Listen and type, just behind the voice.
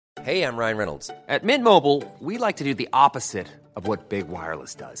Hey, I'm Ryan Reynolds. At Mint Mobile, we like to do the opposite of what Big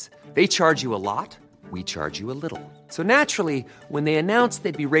Wireless does. They charge you a lot, we charge you a little. So naturally, when they announced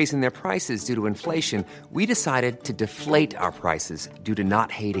they'd be raising their prices due to inflation, we decided to deflate our prices due to not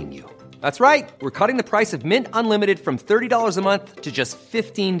hating you. That's right. We're cutting the price of Mint Unlimited from $30 a month to just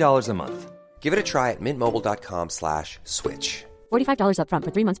 $15 a month. Give it a try at mintmobile.com/switch. $45 up front for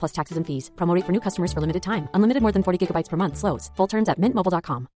 3 months plus taxes and fees. Promo rate for new customers for limited time. Unlimited more than 40 gigabytes per month. Slows full terms at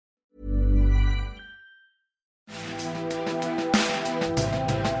mintmobile.com.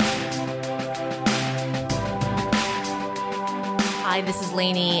 Hi, this is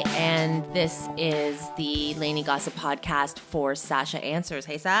Lainey, and this is the Lainey Gossip Podcast for Sasha Answers.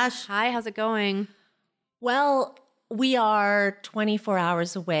 Hey, Sash. Hi, how's it going? Well, we are 24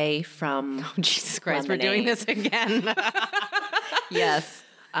 hours away from Jesus Christ, Lemonade. we're doing this again. Yes.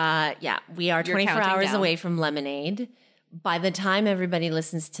 We are You're 24 counting hours down. away from Lemonade. By the time everybody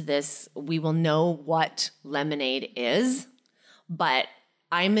listens to this, we will know what Lemonade is, but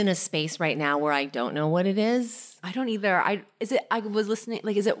I'm in a space right now where I don't know what it is. I don't either. I was listening,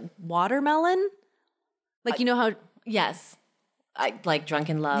 like, is it watermelon? Like, you know how... Yes. I like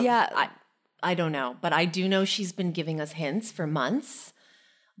Drunken Love. Yeah. I don't know, but I do know she's been giving us hints for months.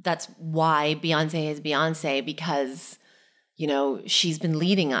 That's why Beyonce is Beyonce, because, you know, she's been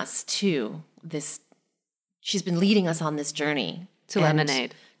leading us to this. She's been leading us on this journey To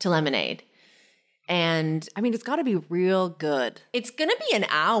Lemonade. To Lemonade. And I mean, it's got to be real good. it's going to be an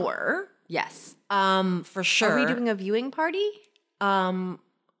hour, Yes. for sure. Are we doing a viewing party?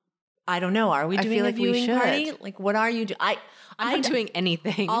 I don't know. Are we I doing feel a like we viewing should. party? Like, what are you doing? I'm not doing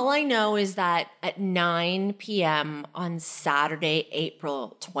anything. All I know is that at 9 p.m. on Saturday,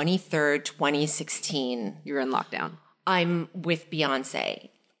 April 23rd, 2016, You're in lockdown. I'm with Beyonce.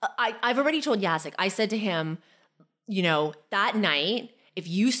 I've already told Yasik. I said to him, you know, that night, if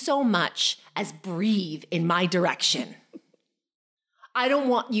you so much as breathe in my direction, I don't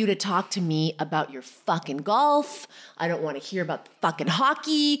want you to talk to me about your fucking golf. I don't want to hear about fucking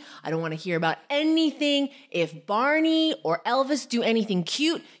hockey. I don't want to hear about anything. If Barney or Elvis do anything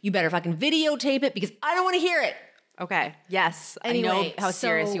cute, you better fucking videotape it because I don't want to hear it. Okay. Yes. I Anyway, know how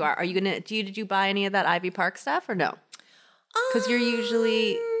serious so- you are. Are you going to... Did you buy any of that Ivy Park stuff or no? Because you're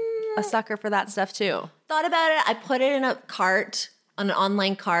usually a sucker for that stuff too. Thought about it. I put it in a cart, an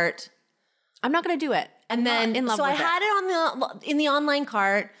online cart. I'm not going to do it. And then, in love so with I had it in the online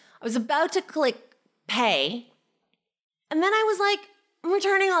cart. I was about to click pay, and then I was like, I'm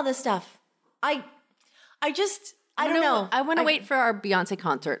returning all this stuff. I don't know. I want to wait for our Beyonce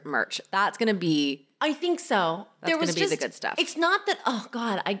concert merch. That's going to be... I think so. That's gonna be the good stuff. It's not that. Oh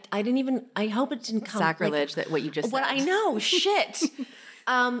God, I didn't even. I hope it didn't come sacrilege that what you just What said. I know, shit.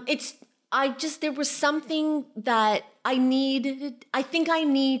 There was something that I needed. I think I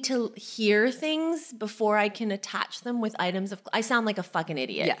need to hear things before I can attach them with items of. I sound like a fucking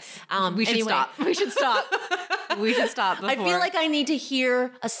idiot. Yes. We should stop. We should stop. We should stop before. I feel like I need to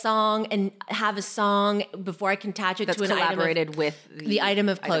hear a song and have a song before I can attach it that's to an collaborated item of, with the item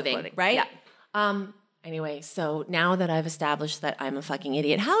of clothing, right? Yeah. Anyway, so now that I've established that I'm a fucking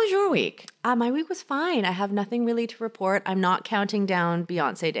idiot, how was your week? My week was fine. I have nothing really to report. I'm not counting down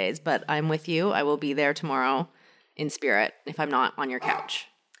Beyonce days, but I'm with you. I will be there tomorrow in spirit if I'm not on your couch.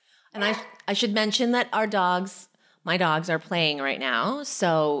 And I should mention that my dogs are playing right now.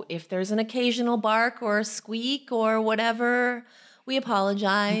 So if there's an occasional bark or a squeak or whatever, we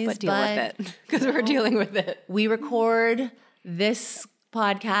apologize. But deal with it because we're dealing with it. We record this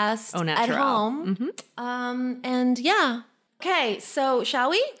podcast Au at naturel. home. And yeah. Okay, so shall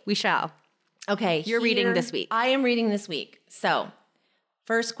we? We shall. Okay. You're reading this week. I am reading this week. So,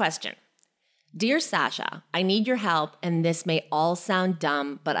 first question. Dear Sasha, I need your help, and this may all sound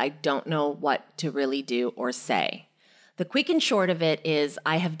dumb, but I don't know what to really do or say. The quick and short of it is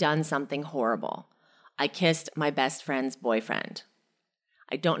I have done something horrible. I kissed my best friend's boyfriend.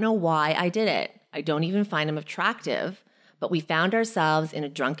 I don't know why I did it. I don't even find him attractive, but we found ourselves in a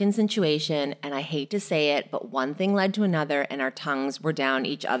drunken situation, and I hate to say it, but one thing led to another, and our tongues were down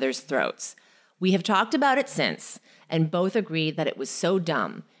each other's throats. We have talked about it since, and both agreed that it was so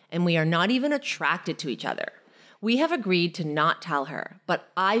dumb, and we are not even attracted to each other. We have agreed to not tell her, but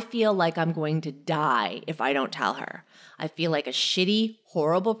I feel like I'm going to die if I don't tell her. I feel like a shitty,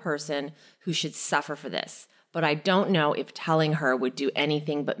 horrible person who should suffer for this, but I don't know if telling her would do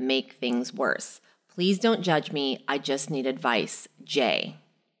anything but make things worse. Please don't judge me. I just need advice. Jay.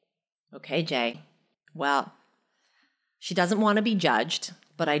 Okay, Jay. Well, she doesn't want to be judged,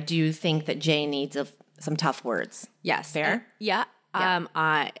 but I do think that Jay needs some tough words. Yes. Fair? Yeah. Yeah.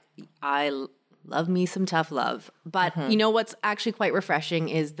 I love me some tough love. But you know what's actually quite refreshing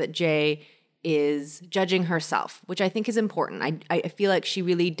is that Jay is judging herself, which I think is important. I feel like she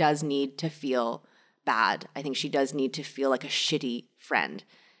really does need to feel bad. I think she does need to feel like a shitty friend,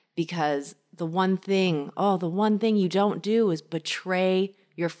 because the one thing you don't do is betray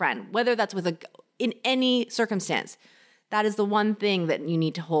your friend, whether that's in any circumstance. That is the one thing that you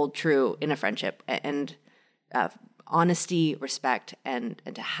need to hold true in a friendship, and honesty, respect, and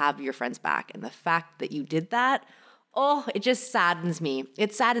to have your friends back. And the fact that you did that, it just saddens me.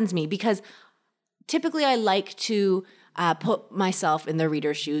 It saddens me because typically I like to put myself in the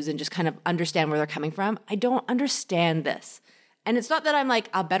reader's shoes and just kind of understand where they're coming from. I don't understand this. And it's not that I'm like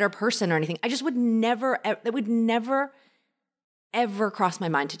a better person or anything. I just would never, ever cross my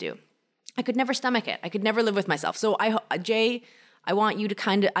mind to do. I could never stomach it. I could never live with myself. So Jay, I want you to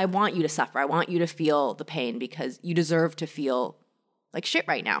suffer. I want you to feel the pain because you deserve to feel like shit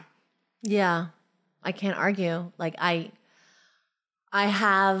right now. Yeah, I can't argue. Like I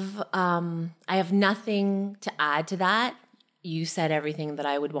have nothing to add to that. You said everything that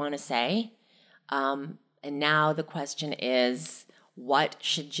I would want to say. And now the question is, what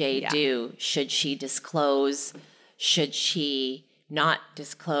should Jay do? Should she disclose? Should she not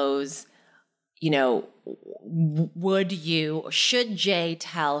disclose? You know, should Jay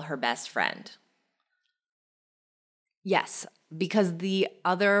tell her best friend? Yes, because the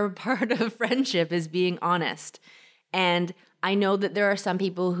other part of friendship is being honest. And I know that there are some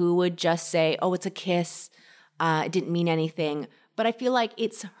people who would just say, oh, it's a kiss. It didn't mean anything. But I feel like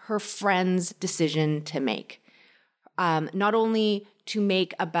it's her friend's decision to make. Not only to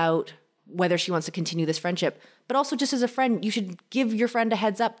make about whether she wants to continue this friendship, but also just as a friend, you should give your friend a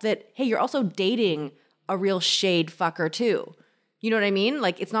heads up that, hey, you're also dating a real shade fucker too. You know what I mean?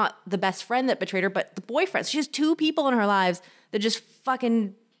 Like, it's not the best friend that betrayed her, but the boyfriend. She has two people in her lives that just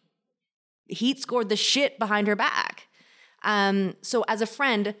fucking heat scored the shit behind her back. So as a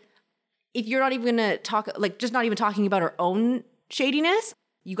friend, if you're not even going to talk, like just not even talking about her own shadiness,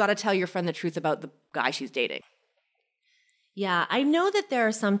 you got to tell your friend the truth about the guy she's dating. Yeah, I know that there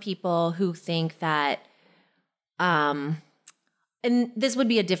are some people who think that, and this would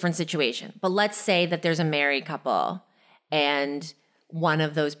be a different situation, but let's say that there's a married couple and one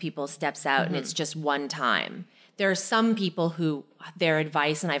of those people steps out and it's just one time. There are some people who their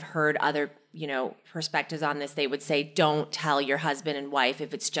advice, and I've heard other, perspectives on this, they would say, don't tell your husband and wife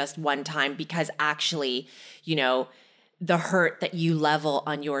if it's just one time, because actually, the hurt that you level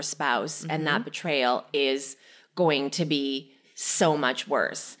on your spouse and that betrayal is going to be so much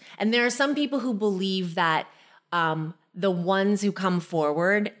worse. And there are some people who believe that the ones who come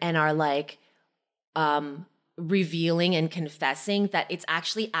forward and are like revealing and confessing, that it's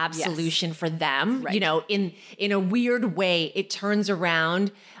actually absolution for them. Right. In a weird way, it turns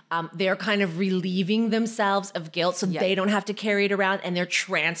around. They're kind of relieving themselves of guilt so they don't have to carry it around, and they're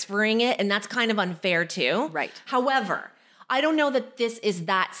transferring it. And that's kind of unfair too. Right. However, I don't know that this is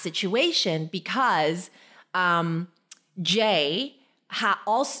that situation, because Jay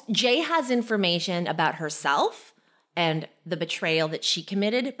has information about herself and the betrayal that she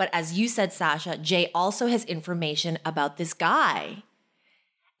committed. But as you said, Sasha, Jay also has information about this guy.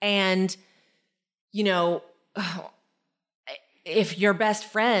 And, if your best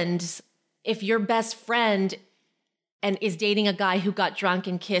friend and is dating a guy who got drunk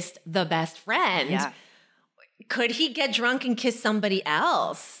and kissed the best friend, could he get drunk and kiss somebody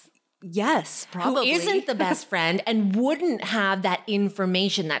else? Yes, probably. Who isn't the best friend and wouldn't have that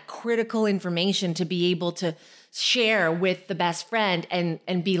information, that critical information to be able to share with the best friend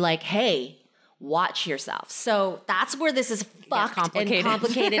and be like, hey, watch yourself. So that's where this is fucked and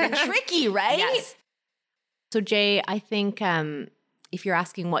complicated and tricky, right? Yes. So Jay, I think if you're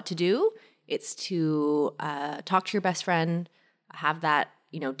asking what to do, it's to talk to your best friend, have that,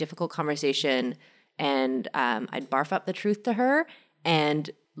 difficult conversation, and I'd barf up the truth to her and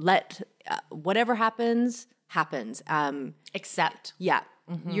let whatever happens. Accept. Yeah.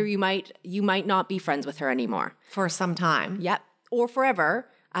 Mm-hmm. You might not be friends with her anymore. For some time. Yep. Or forever.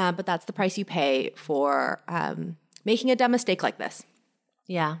 But that's the price you pay for making a dumb mistake like this.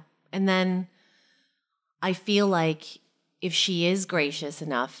 Yeah. And then I feel like if she is gracious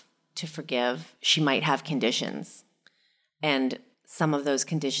enough to forgive, she might have conditions. And some of those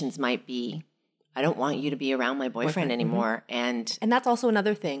conditions might be, I don't want you to be around my boyfriend anymore. And that's also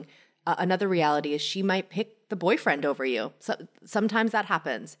another thing. Another reality is she might pick the boyfriend over you. So sometimes that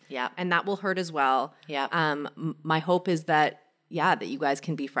happens. Yeah. And that will hurt as well. Yeah. My hope is that you guys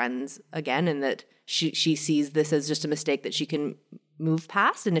can be friends again, and that she sees this as just a mistake that she can move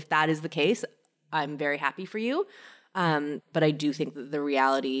past. And if that is the case, I'm very happy for you. But I do think that the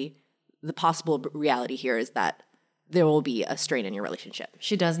reality the possible reality here is that there will be a strain in your relationship.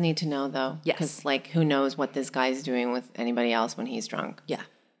 She does need to know, though. Yes. Because, like, who knows what this guy's doing with anybody else when he's drunk. Yeah.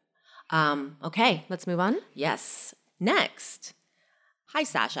 Okay. Let's move on. Yes. Next. Hi,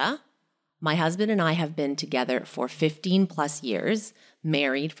 Sasha. My husband and I have been together for 15 plus years,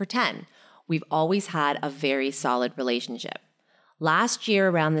 married for 10. We've always had a very solid relationship. Last year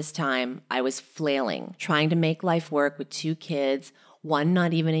around this time, I was flailing, trying to make life work with 2 kids, one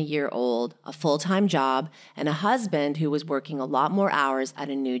not even a year old, a full-time job, and a husband who was working a lot more hours at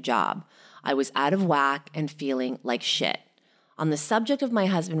a new job. I was out of whack and feeling like shit. On the subject of my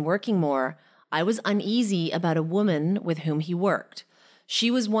husband working more, I was uneasy about a woman with whom he worked.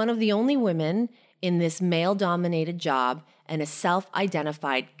 She was one of the only women in this male-dominated job and a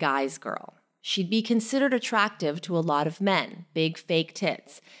self-identified guy's girl. She'd be considered attractive to a lot of men, big fake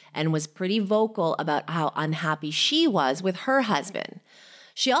tits, and was pretty vocal about how unhappy she was with her husband.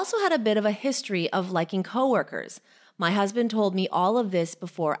 She also had a bit of a history of liking coworkers. My husband told me all of this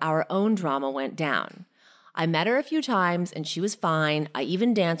before our own drama went down. I met her a few times and she was fine. I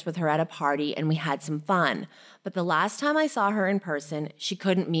even danced with her at a party and we had some fun. But the last time I saw her in person, she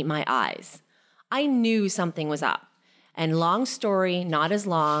couldn't meet my eyes. I knew something was up. And long story, not as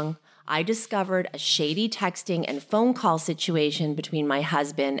long, I discovered a shady texting and phone call situation between my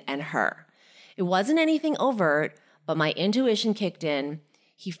husband and her. It wasn't anything overt, but my intuition kicked in.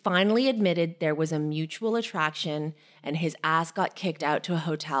 He finally admitted there was a mutual attraction and his ass got kicked out to a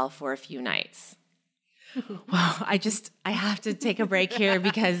hotel for a few nights. Wow, I have to take a break here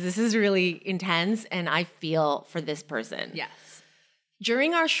because this is really intense and I feel for this person. Yes.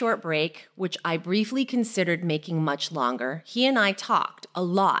 During our short break, which I briefly considered making much longer, he and I talked a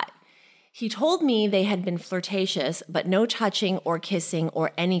lot. He told me they had been flirtatious, but no touching or kissing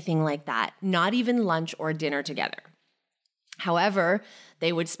or anything like that, not even lunch or dinner together. However,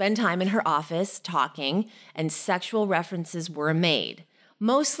 they would spend time in her office talking and sexual references were made,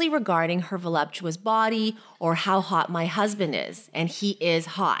 mostly regarding her voluptuous body or how hot my husband is, and he is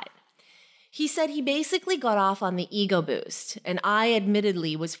hot. He said he basically got off on the ego boost, and I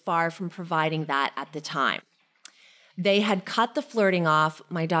admittedly was far from providing that at the time. They had cut the flirting off.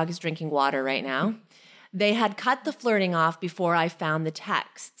 My dog is drinking water right now. They had cut the flirting off before I found the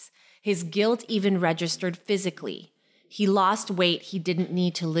texts. His guilt even registered physically. He lost weight he didn't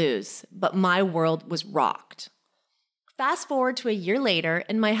need to lose, but my world was rocked. Fast forward to a year later,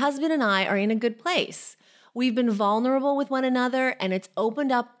 and my husband and I are in a good place. We've been vulnerable with one another, and it's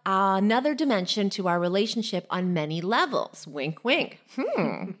opened up another dimension to our relationship on many levels. Wink, wink.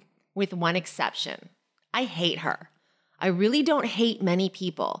 With one exception. I hate her. I really don't hate many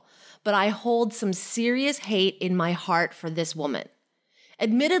people, but I hold some serious hate in my heart for this woman.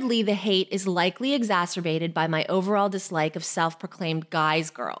 Admittedly, the hate is likely exacerbated by my overall dislike of self-proclaimed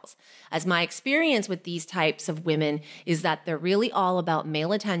guys' girls, as my experience with these types of women is that they're really all about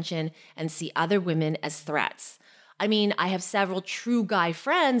male attention and see other women as threats. I mean, I have several true guy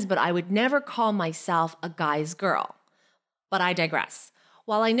friends, but I would never call myself a guy's girl. But I digress.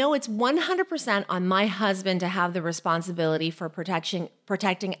 While I know it's 100% on my husband to have the responsibility for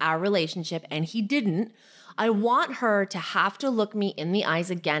protecting our relationship, and he didn't, I want her to have to look me in the eyes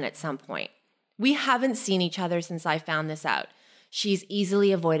again at some point. We haven't seen each other since I found this out. She's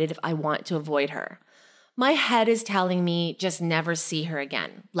easily avoided if I want to avoid her. My head is telling me just never see her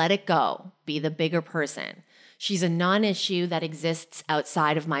again. Let it go. Be the bigger person. She's a non-issue that exists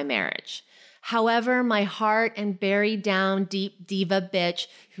outside of my marriage. However, my heart and buried down deep diva bitch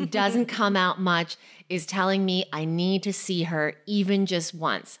who doesn't come out much is telling me I need to see her even just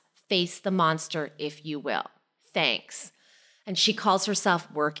once. Face the monster, if you will. Thanks. And she calls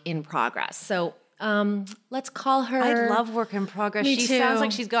herself work in progress. So let's call her. I love work in progress. Me She too. sounds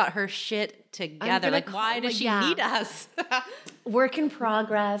like she's got her shit together. gonna Like, why does she need us? Work in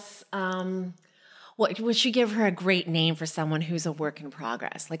progress. What we should give her a great name for someone who's a work in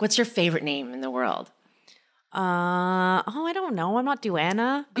progress. Like, what's your favorite name in the world? I don't know. I'm not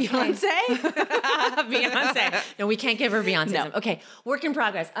Duana. Beyonce? Beyonce. No, we can't give her Beyonce. No. Okay, work in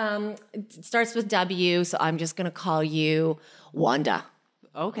progress. It starts with W, so I'm just gonna call you Wanda.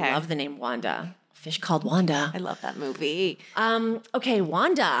 Okay. I love the name Wanda. Fish called Wanda. I love that movie. Okay,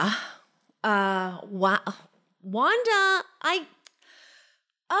 Wanda. Wanda,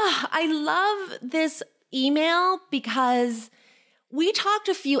 I love this email because we talked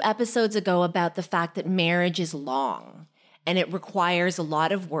a few episodes ago about the fact that marriage is long and it requires a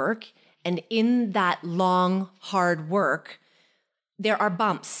lot of work. And in that long, hard work, there are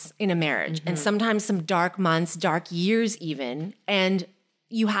bumps in a marriage and sometimes some dark months, dark years even. And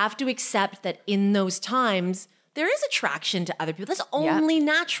you have to accept that in those times, there is attraction to other people. That's only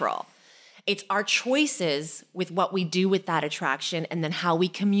natural. It's our choices with what we do with that attraction and then how we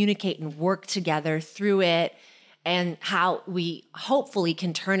communicate and work together through it and how we hopefully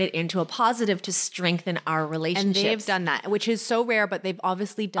can turn it into a positive to strengthen our relationships. And they've done that, which is so rare, but they've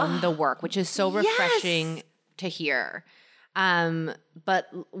obviously done the work, which is so refreshing to hear. But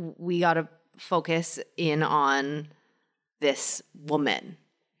we got to focus in on this woman.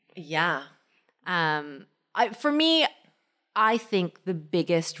 Yeah. For me, I think the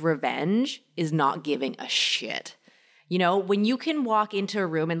biggest revenge is not giving a shit. You know, when you can walk into a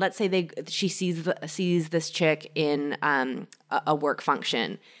room and let's say she sees this chick in a work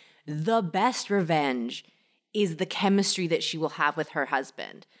function, the best revenge is the chemistry that she will have with her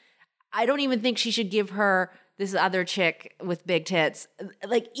husband. I don't even think she should give her this other chick with big tits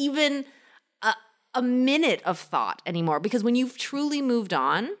like even a minute of thought anymore, because when you've truly moved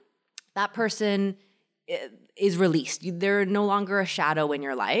on, that person is released. They're no longer a shadow in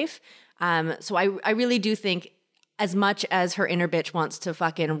your life. So I really do think, as much as her inner bitch wants to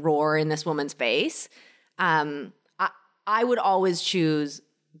fucking roar in this woman's face, I would always choose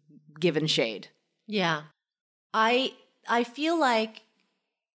given shade. Yeah. I feel like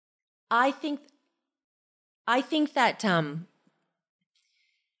I think that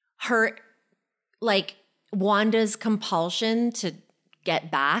her, like, Wanda's compulsion to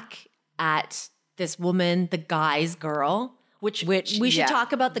get back at this woman, the guy's girl, which we should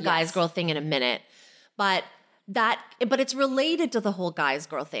talk about the guy's girl thing in a minute, but it's related to the whole guy's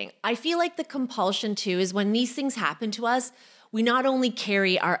girl thing. I feel like the compulsion too is when these things happen to us, we not only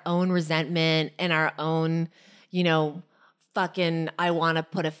carry our own resentment and our own, fucking, I want to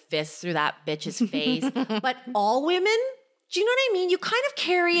put a fist through that bitch's face, but all women, do you know what I mean? You kind of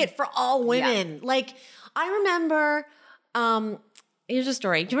carry it for all women. Yeah. Like, I remember, here's a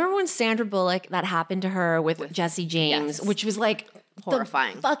story. Do you remember when Sandra Bullock, that happened to her with Jesse James, which was like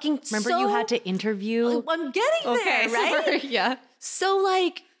horrifying. Remember you had to interview? I'm getting there, right? Sorry. Yeah. So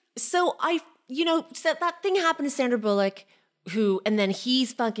that thing happened to Sandra Bullock, and then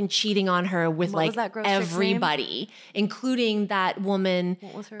he's fucking cheating on her with what was that girl's everybody, including that woman,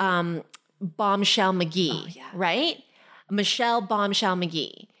 what was her Bombshell McGee, right? Michelle Bombshell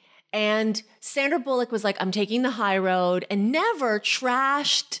McGee. And Sandra Bullock was like, I'm taking the high road, and never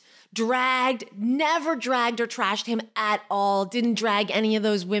dragged or trashed him at all. Didn't drag any of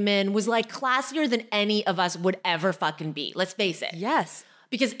those women. Was like classier than any of us would ever fucking be. Let's face it. Yes.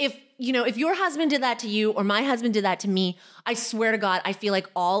 Because if your husband did that to you or my husband did that to me, I swear to God, I feel like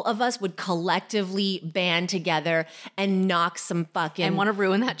all of us would collectively band together and knock some fucking and want to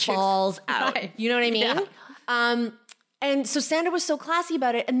ruin that chick's balls out. Life. You know what I mean? Yeah. And so Sandra was so classy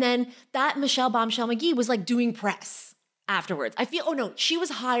about it. And then that Michelle Bombshell McGee was like doing press afterwards. She was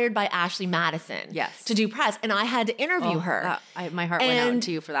hired by Ashley Madison to do press. And I had to interview her. My heart went out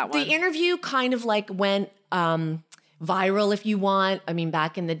to you for that one. The interview kind of like went viral, if you want. I mean,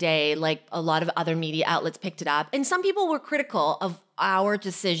 back in the day, like a lot of other media outlets picked it up. And some people were critical of our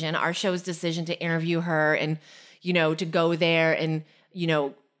show's decision to interview her and, to go there and,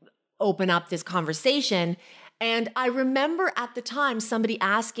 open up this conversation. And I remember at the time somebody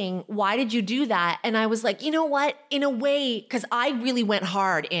asking, why did you do that? And I was like, you know what? In a way, because I really went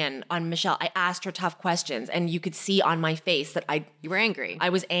hard in on Michelle. I asked her tough questions, and you could see on my face that you were angry. I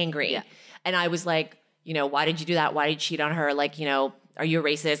was angry. Yeah. And I was like, why did you do that? Why did you cheat on her? Like, are you a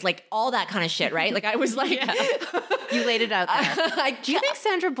racist? Like all that kind of shit, right? Like I was like, you laid it out there. Do you think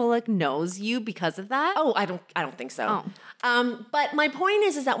Sandra Bullock knows you because of that? Oh, I don't think so. Oh. But my point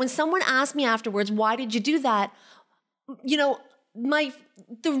is that when someone asked me afterwards, why did you do that? The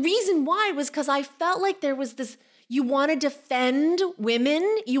reason why was because I felt like there was this, you want to defend women.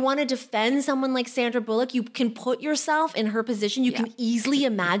 You want to defend someone like Sandra Bullock. You can put yourself in her position. You can easily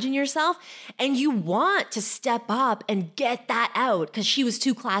imagine yourself. And you want to step up and get that out because she was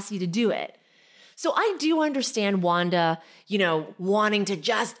too classy to do it. So I do understand Wanda, wanting to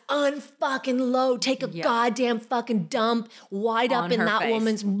just unfucking load, take a goddamn fucking dump wide up in that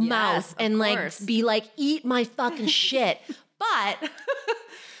woman's mouth and be like, eat my fucking shit. But...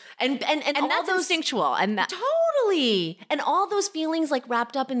 And that's instinctual. And that totally. And all those feelings like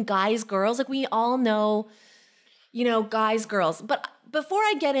wrapped up in guys, girls, like we all know, guys, girls. But before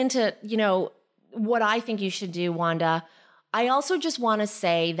I get into, what I think you should do, Wanda, I also just want to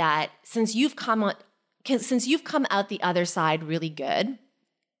say that since you've come out the other side really good,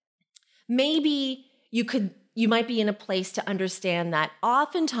 maybe you might be in a place to understand that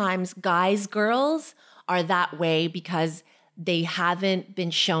oftentimes guys, girls are that way because they haven't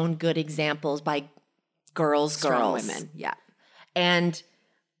been shown good examples by strong women. Yeah. And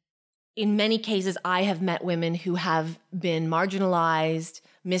in many cases, I have met women who have been marginalized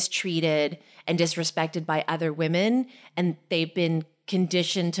mistreated and disrespected by other women, and they've been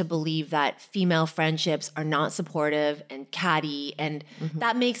conditioned to believe that female friendships are not supportive and catty, and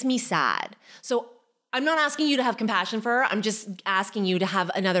that makes me sad. So I'm not asking you to have compassion for her. I'm just asking you to have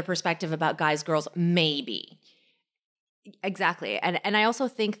another perspective about guys, girls, maybe. Exactly. And I also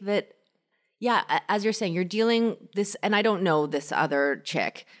think that, yeah, as you're saying, you're dealing this, and I don't know this other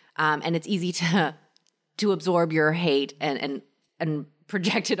chick, and it's easy to absorb your hate and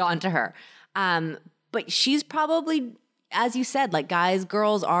project it onto her. But she's probably, as you said, like guys,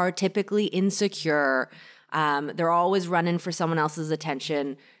 girls are typically insecure. They're always running for someone else's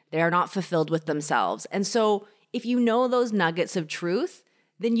attention. They're not fulfilled with themselves. And so if you know those nuggets of truth,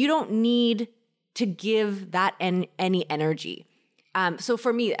 then you don't need to give that any energy. So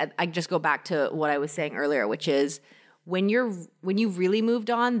for me, I just go back to what I was saying earlier, which is when you've really moved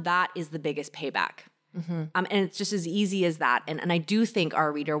on, that is the biggest payback. And it's just as easy as that. And I do think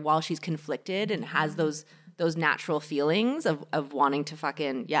our reader, while she's conflicted and has those natural feelings of wanting to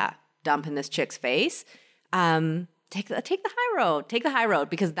fucking, dump in this chick's face, take the high road. Take the high road,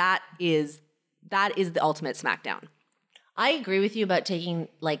 because that is the ultimate smackdown. I agree with you about taking,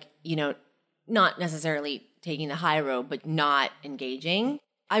 like, you know, not necessarily taking the high road, but not engaging.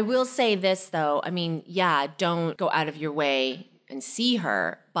 I will say this, though. I mean, don't go out of your way and see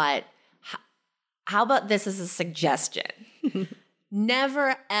her, but how about this as a suggestion?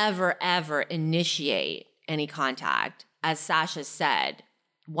 Never, ever, ever initiate any contact. As Sasha said,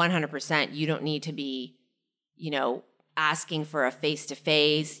 100%, you don't need to be, you know, asking for a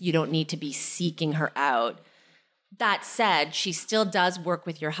face-to-face. You don't need to be seeking her out. That said, she still does work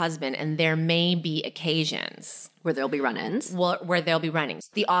with your husband, and there may be occasions where there'll be run-ins. Where there'll be run-ins.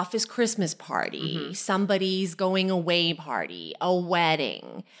 The office Christmas party, somebody's going away party, a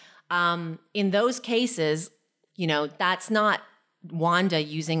wedding. In those cases, you know, that's not Wanda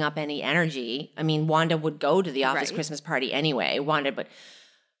using up any energy. I mean, Wanda would go to the office Christmas party anyway. But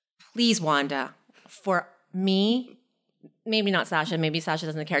please, Wanda, for me, maybe not Sasha, maybe Sasha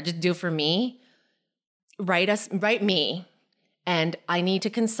doesn't care, just do for me. Write me, and I need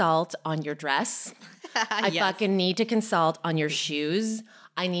to consult on your dress. I fucking need to consult on your shoes.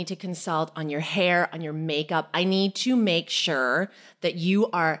 I need to consult on your hair, on your makeup. I need to make sure that you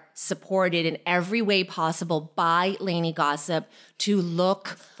are supported in every way possible by Lainey Gossip to look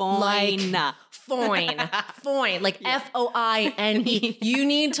fine. Like F-O-I-N-E. You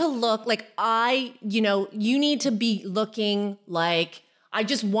need to look like you need to be looking like, I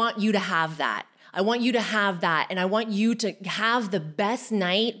just want you to have that. I want you to have that. And I want you to have the best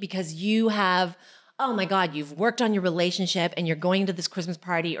night because you have, oh my God, you've worked on your relationship and you're going to this Christmas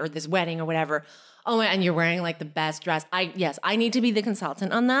party or this wedding or whatever. Oh, and you're wearing like the best dress. I need to be the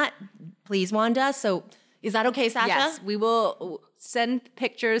consultant on that. Please, Wanda. So is that okay, Sasha? Yes, we will send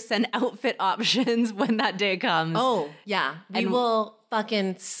pictures, send outfit options when that day comes. Oh, yeah. We will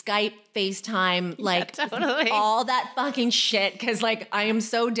fucking Skype, FaceTime, like all that fucking shit. Cause like I am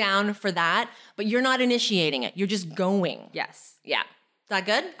so down for that, but you're not initiating it. You're just going. Yes. Yeah. Is that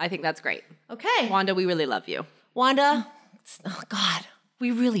good? I think that's great. Okay. Wanda, we really love you. Wanda, oh God,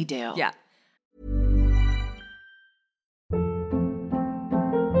 we really do. Yeah.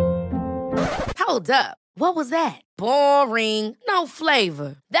 Hold up. What was that? Boring. No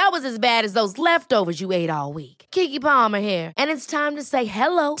flavor. That was as bad as those leftovers you ate all week. Keke Palmer here. And it's time to say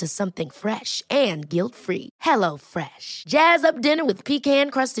hello to something fresh and guilt-free. Hello Fresh. Jazz up dinner with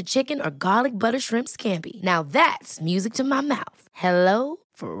pecan-crusted chicken or garlic butter shrimp scampi. Now that's music to my mouth. Hello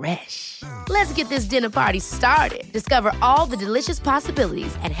Fresh. Let's get this dinner party started. Discover all the delicious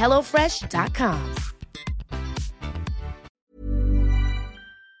possibilities at HelloFresh.com.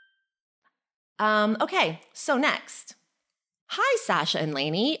 Okay, so next. Hi, Sasha and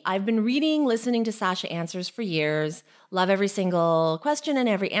Lainey. I've been reading, listening to Sasha Answers for years. Love every single question and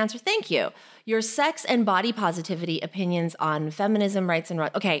every answer. Thank you. Your sex and body positivity opinions on feminism, rights, and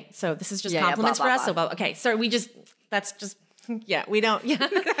rights. Okay, so this is just compliments for us. So, okay, so we don't,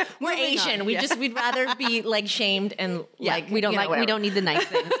 we're Asian. We'd rather be like shamed and we don't need the nice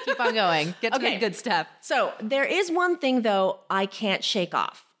things. Keep on going. Get to the good stuff. So there is one thing though I can't shake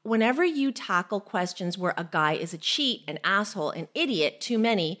off. Whenever you tackle questions where a guy is a cheat, an asshole, an idiot, too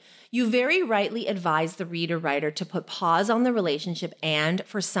many, you very rightly advise the reader-writer to put pause on the relationship and,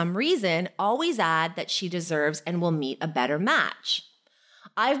 for some reason, always add that she deserves and will meet a better match.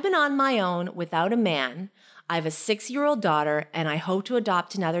 I've been on my own without a man. I have a 6-year-old daughter, and I hope to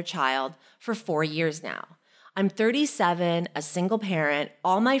adopt another child for 4 years now. I'm 37, a single parent.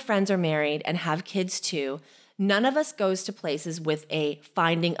 All my friends are married and have kids too. None of us goes to places with a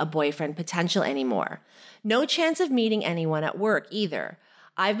finding a boyfriend potential anymore. No chance of meeting anyone at work either.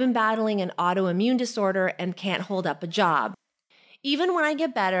 I've been battling an autoimmune disorder and can't hold up a job. Even when I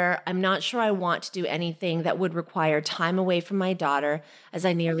get better, I'm not sure I want to do anything that would require time away from my daughter, as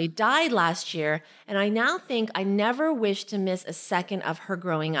I nearly died last year, and I now think I never wish to miss a second of her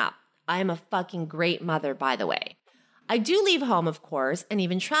growing up. I am a fucking great mother, by the way. I do leave home, of course, and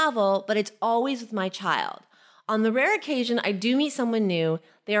even travel, but it's always with my child. On the rare occasion I do meet someone new,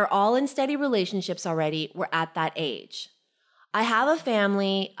 they are all in steady relationships already. We're at that age. I have a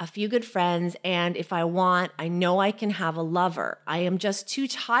family, a few good friends, and if I want, I know I can have a lover. I am just too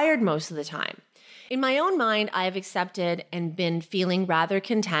tired most of the time. In my own mind, I have accepted and been feeling rather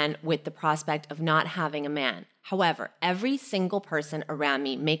content with the prospect of not having a man. However, every single person around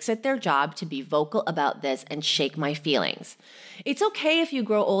me makes it their job to be vocal about this and shake my feelings. It's okay if you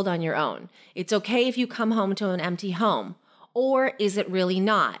grow old on your own. It's okay if you come home to an empty home. Or is it really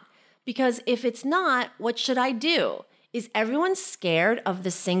not? Because if it's not, what should I do? Is everyone scared of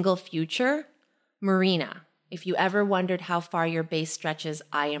the single future? Marina, if you ever wondered how far your base stretches,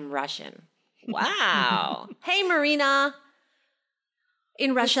 I am Russian. Wow. Hey, Marina.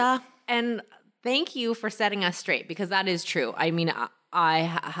 In Russia. And thank you for setting us straight, because that is true. I mean, I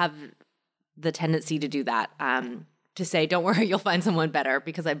have the tendency to do that, to say, don't worry, you'll find someone better,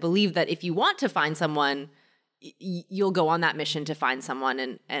 because I believe that if you want to find someone, you'll go on that mission to find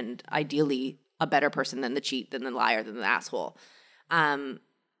someone, and ideally a better person than the cheat, than the liar, than the asshole.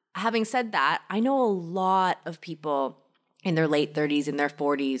 Having said that, I know a lot of people in their late 30s, in their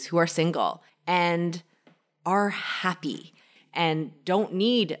 40s, who are single and are happy and don't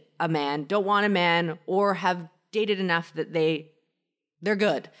need a man, don't want a man, or have dated enough that they're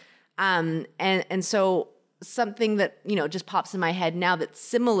good. And so something that, you know, just pops in my head now that's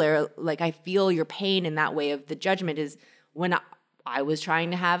similar, like I feel your pain in that way of the judgment, is when I was trying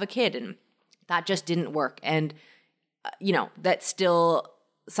to have a kid and that just didn't work. And, you know, that's still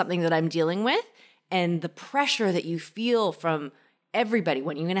something that I'm dealing with. And the pressure that you feel from everybody,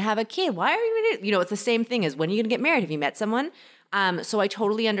 when you're going to have a kid, why are you going to, you know, it's the same thing as when you're going to get married. Have you met someone? So I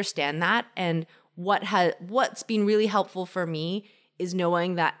totally understand that. And what's been really helpful for me is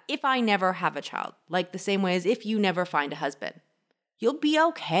knowing that if I never have a child, like the same way as if you never find a husband, you'll be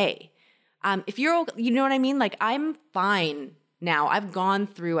okay. If you're, you know what I mean? Like, I'm fine now. I've gone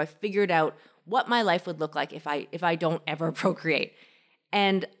through, I've figured out what my life would look like if I don't ever procreate.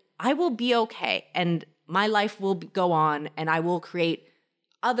 And I will be okay. And my life will go on, and I will create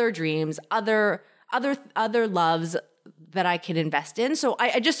other dreams, other loves that I can invest in. So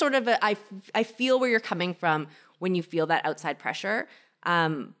I just sort of, I feel where you're coming from when you feel that outside pressure.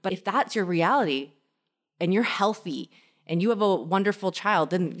 But if that's your reality and you're healthy and you have a wonderful child,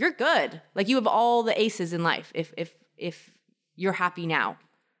 then you're good. Like, you have all the aces in life if you're happy now.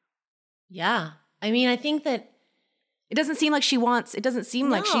 Yeah. I mean, I think that it doesn't seem like it doesn't seem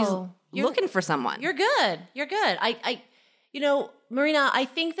like she's looking for someone. You're good. You're good. You know, Marina, I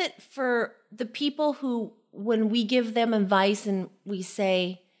think that for the people who, when we give them advice and we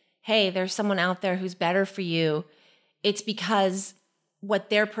say, hey, there's someone out there who's better for you, it's because what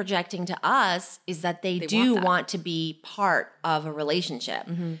they're projecting to us is that they do want to be part of a relationship.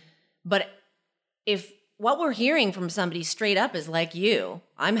 Mm-hmm. But if what we're hearing from somebody straight up is like you,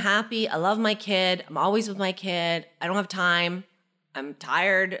 I'm happy, I love my kid, I'm always with my kid, I don't have time, I'm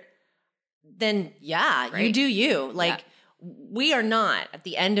tired, then yeah, great. You do you. Like, we are not at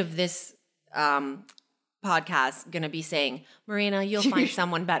the end of this podcast going to be saying, Marina, you'll find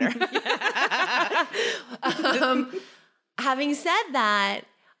someone better. Having said that,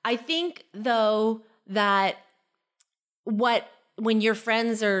 I think though that when your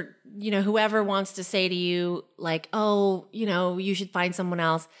friends or, you know, whoever wants to say to you like, oh, you know, you should find someone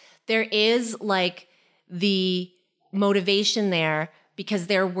else, there is like the motivation there because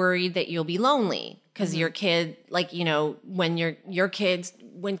they're worried that you'll be lonely because your kid, like, you know, when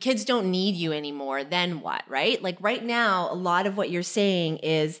when kids don't need you anymore, then what, right? Like right now, a lot of what you're saying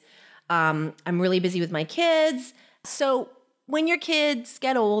is, I'm really busy with my kids. So when your kids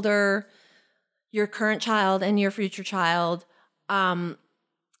get older, your current child and your future child,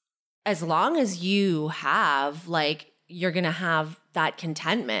 as long as you have, like, you're going to have that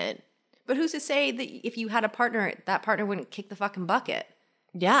contentment. But who's to say that if you had a partner, that partner wouldn't kick the fucking bucket?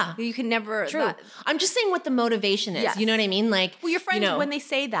 Yeah. You can never. True. I'm just saying what the motivation is. Yes. You know what I mean? Like, well, your friends, when they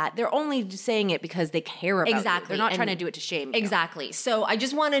say that, they're only saying it because they care about you. They're not trying to do it to shame you. Exactly. So I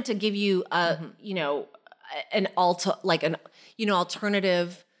just wanted to give you a, you know, an alternative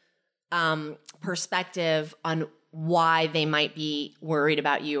perspective on why they might be worried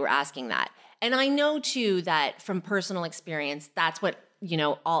about you or asking that. And I know too that from personal experience, that's what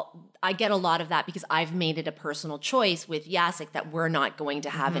I get a lot of that because I've made it a personal choice with Jacek that we're not going to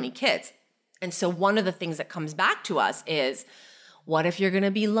have any kids. And so one of the things that comes back to us is, what if you're going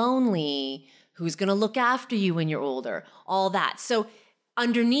to be lonely? Who's going to look after you when you're older? All that. So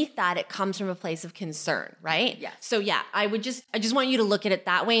underneath that, it comes from a place of concern, right? Yes. So yeah, I just want you to look at it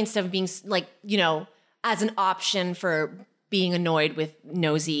that way instead of being like, as an option for being annoyed with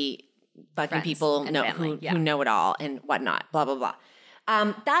nosy fucking Friends people and family. who know it all and whatnot, blah, blah, blah.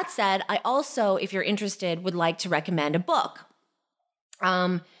 That said, I also, if you're interested, would like to recommend a book.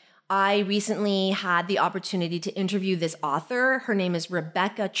 I recently had the opportunity to interview this author. Her name is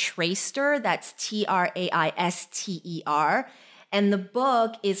Rebecca Traister. That's Traister. And the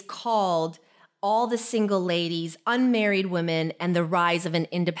book is called All the Single Ladies, Unmarried Women, and the Rise of an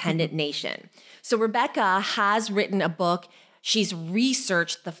Independent Nation. So Rebecca has written a book. She's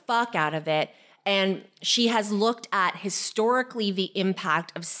researched the fuck out of it. And she has looked at historically the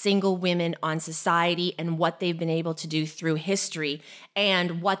impact of single women on society and what they've been able to do through history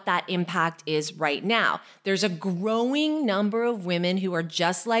and what that impact is right now. There's a growing number of women who are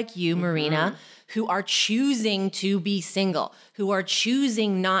just like you, Marina, who are choosing to be single, who are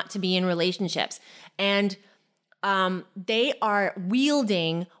choosing not to be in relationships. And they are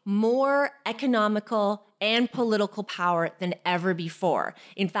wielding more economical and political power than ever before.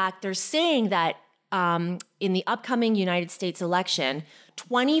 In fact, they're saying that in the upcoming United States election,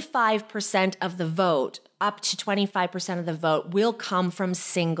 25% of the vote, up to 25% of the vote, will come from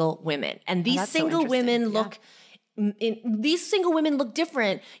single women. And these single women look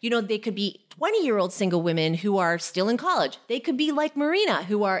different. They could be 20-year-old single women who are still in college. They could be like Marina,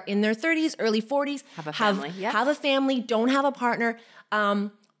 who are in their 30s, early 40s, have a family, don't have a partner.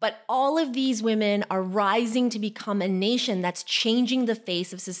 But all of these women are rising to become a nation that's changing the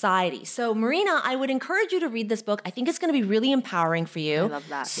face of society. So Marina, I would encourage you to read this book. I think it's going to be really empowering for you. I love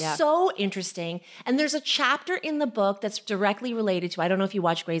that. Yeah. So interesting. And there's a chapter in the book that's directly related to, I don't know if you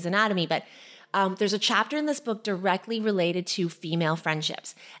watch Grey's Anatomy, but there's a chapter in this book directly related to female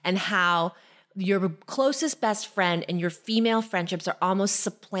friendships and how your closest best friend and your female friendships are almost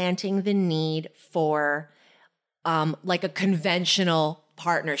supplanting the need for like a conventional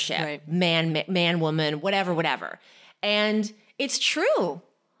partnership, right. man, woman, whatever. And it's true.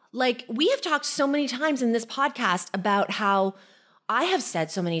 Like, we have talked so many times in this podcast about how I have said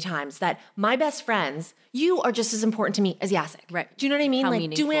so many times that my best friends, you are just as important to me as Jacek. Right. Do you know what I mean? How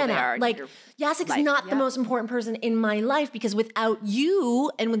like Duana, like Jacek is not the the most important person in my life because without you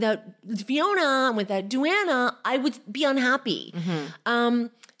and without Fiona and without Duana, I would be unhappy.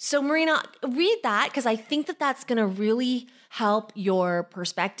 So Marina, read that because I think that that's going to really help your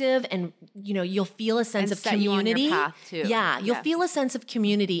perspective and, you'll feel a sense of community. You on your path too. Yeah, you'll feel a sense of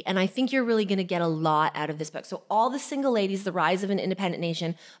community. And I think you're really going to get a lot out of this book. So All the Single Ladies, The Rise of an Independent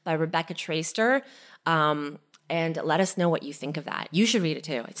Nation by Rebecca Traister. And let us know what you think of that. You should read it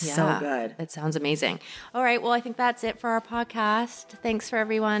too. It's so good. It sounds amazing. All right. Well, I think that's it for our podcast. Thanks for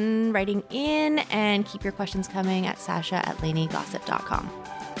everyone writing in, and keep your questions coming at sasha@laneygossip.com.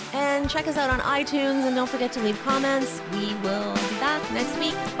 And check us out on iTunes, and don't forget to leave comments. We will be back next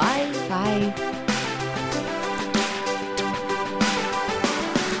week. Bye. Bye.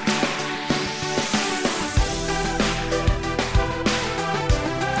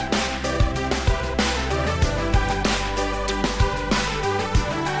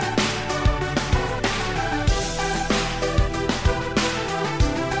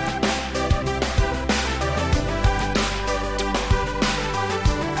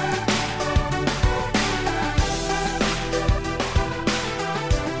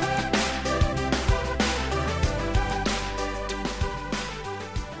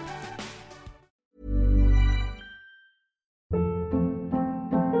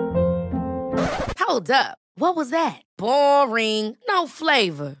 Hold up. What was that? Boring. No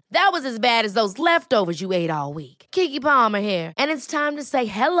flavor. That was as bad as those leftovers you ate all week. Keke Palmer here. And it's time to say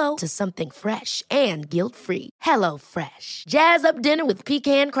hello to something fresh and guilt-free. Hello Fresh. Jazz up dinner with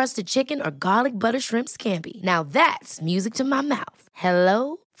pecan-crusted chicken or garlic butter shrimp scampi. Now that's music to my mouth.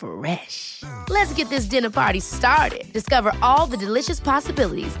 Hello Fresh. Let's get this dinner party started. Discover all the delicious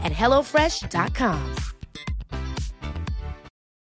possibilities at HelloFresh.com.